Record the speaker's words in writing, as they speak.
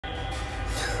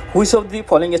Which of the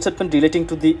following statement relating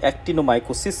to the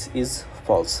actinomycosis is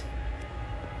false?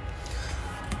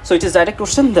 So it is direct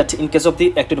question that in case of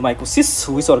the actinomycosis,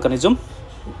 which organism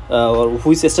or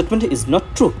which statement is not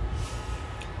true?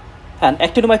 And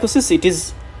actinomycosis, it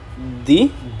is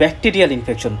the bacterial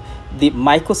infection. The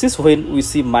mycosis, when we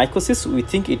see mycosis, we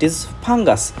think it is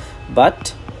fungus,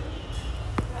 but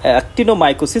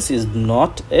actinomycosis is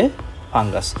not a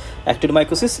fungus.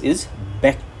 Actinomycosis is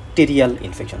bacterial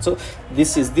infection. So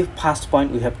this is the first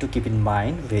point we have to keep in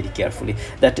mind very carefully,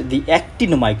 that the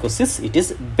actinomycosis, it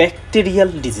is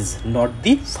bacterial disease, not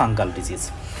the fungal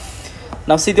disease.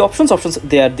 Now see the options.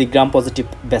 They are the gram positive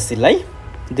bacilli,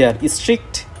 they are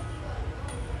strict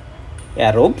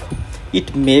aerobe,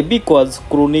 it may be cause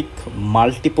chronic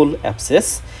multiple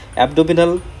abscess,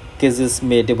 abdominal cases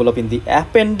may develop in the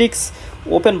appendix,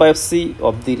 open biopsy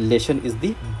of the lesion is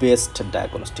the best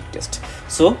diagnostic test.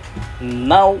 So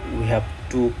now we have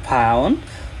to find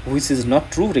which is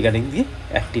not true regarding the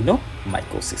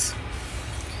actinomycosis.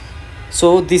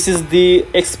 So this is the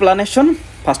explanation.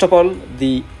 First of all,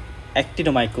 the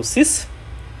actinomycosis,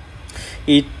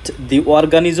 the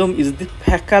organism is the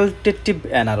facultative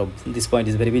anaerobe. This point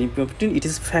is very important. It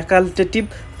is facultative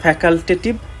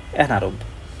anaerobe.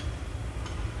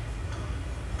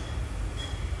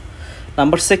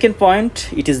 Number second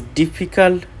point, it is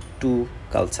difficult to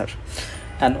culture.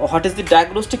 And what is the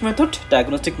diagnostic method?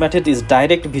 Diagnostic method is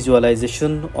direct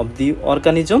visualization of the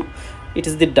organism. It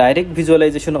is the direct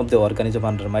visualization of the organism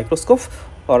under microscope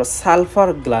or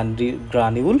sulfur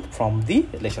granule from the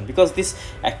lesion, because this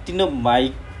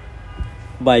actinomycosis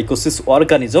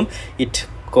organism, it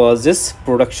causes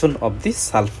production of the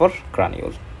sulfur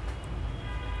granule.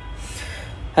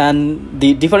 And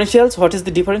the differentials, what is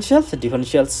the differentials? The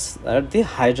differentials are the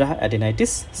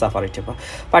hydradenitis suppurativa,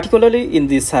 particularly in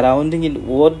the surrounding in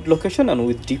word location and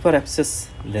with deeper abscess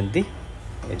than the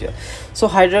major. So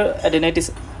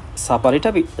hydradenitis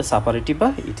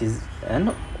suppurativa, it is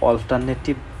an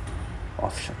alternative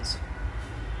options.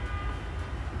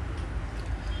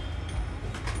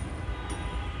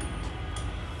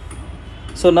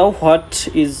 So now what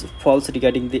is false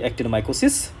regarding the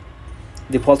actinomycosis?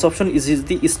 The false option is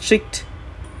the strict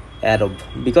aerobe,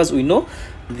 because we know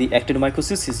the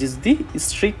actinomycosis is the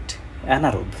strict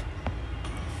anaerobe.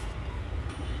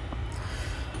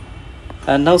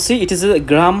 And now see, it is a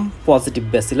gram positive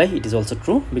bacilli. It is also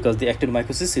true, because the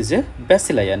actinomycosis is a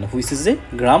bacilli and which is a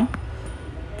gram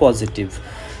positive.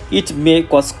 It may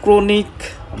cause chronic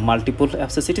multiple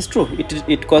abscess. It is true,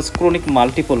 it causes chronic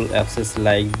multiple abscess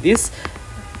like this,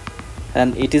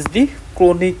 and it is the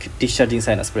chronic discharging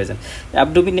sinus present.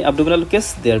 Abdominal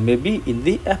case, there may be in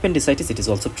the appendicitis. It is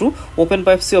also true. Open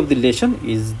biopsy of the lesion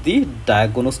is the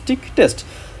diagnostic test.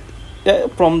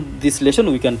 From this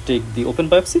lesion we can take the open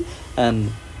biopsy,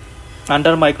 and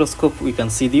under microscope we can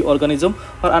see the organism,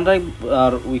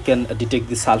 or we can detect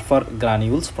the sulfur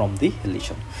granules from the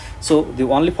lesion. So the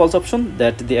only false option,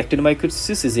 that the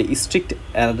actinomycosis is a strict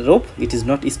anaerobe. It is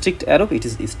not strict aerobe, it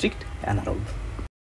is strict anaerobe.